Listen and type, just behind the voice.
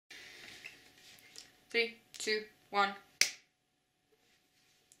3, 2, 1.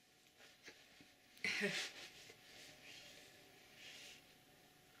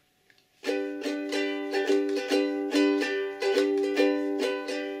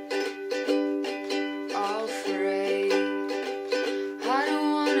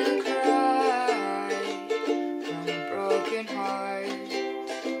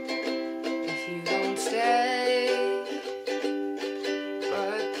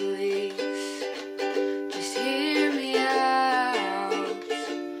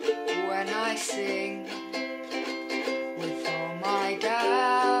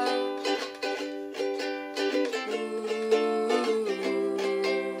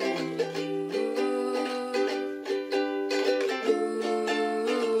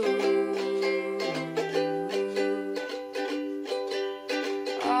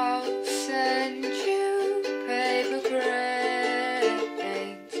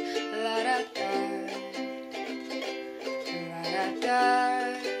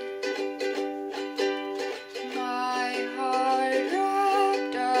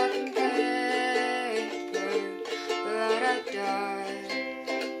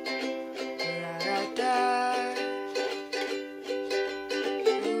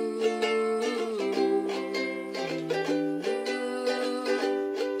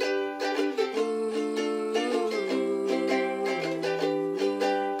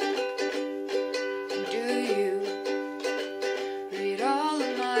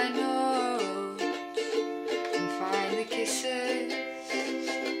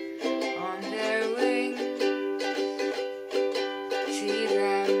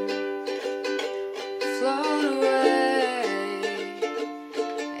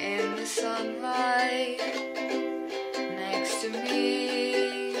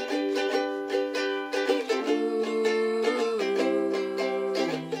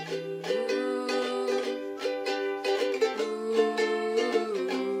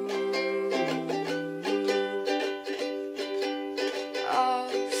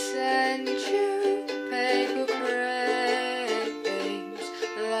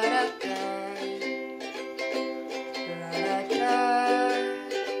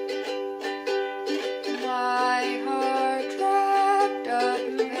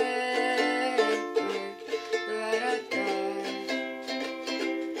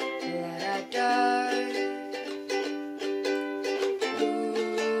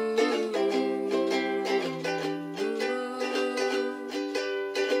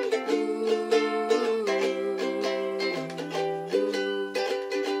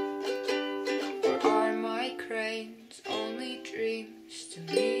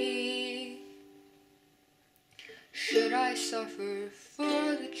 Should I suffer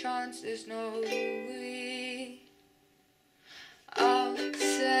for the chance there's no way? I'll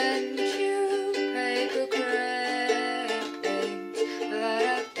send you paper cranes,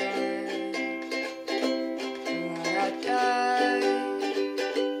 la-da-da, la-da-da.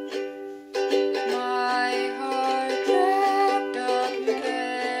 My heart wrapped up in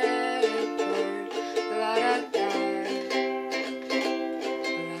paper, la-da-da,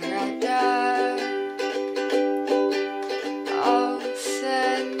 la-da-da. I'll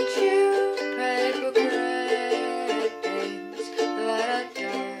send you paper cranes,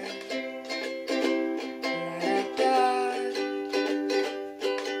 la-da-da, la-da-da.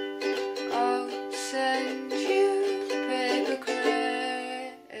 I'll send you paper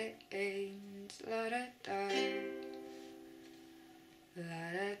cranes, la-da-da,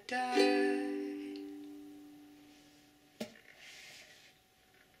 la-da-da.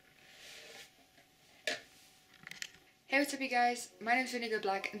 Hey, what's up you guys, my name's Vindigo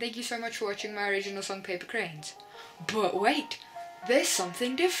Black and thank you so much for watching my original song Paper Cranes. But wait, there's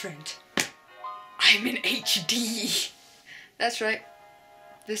something different. I'm in HD. That's right,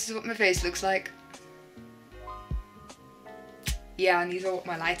 this is what my face looks like. Yeah, and these are what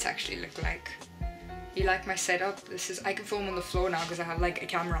my lights actually look like. You like my setup? I can film on the floor now because I have like a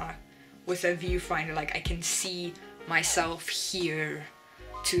camera with a viewfinder, like I can see myself here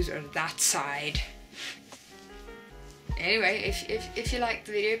to that side. Anyway, if you liked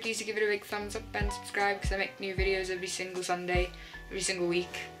the video, please give it a big thumbs up and subscribe because I make new videos every single Sunday, every single week.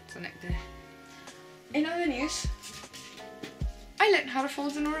 So in other news, I learned how to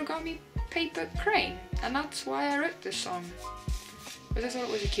fold an origami paper crane, and that's why I wrote this song. Because I thought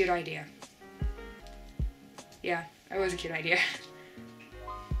it was a cute idea. Yeah, it was a cute idea.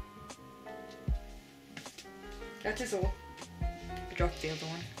 That is all. I dropped the other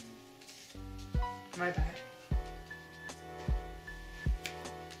one. My bad.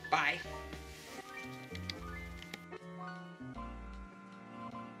 Bye.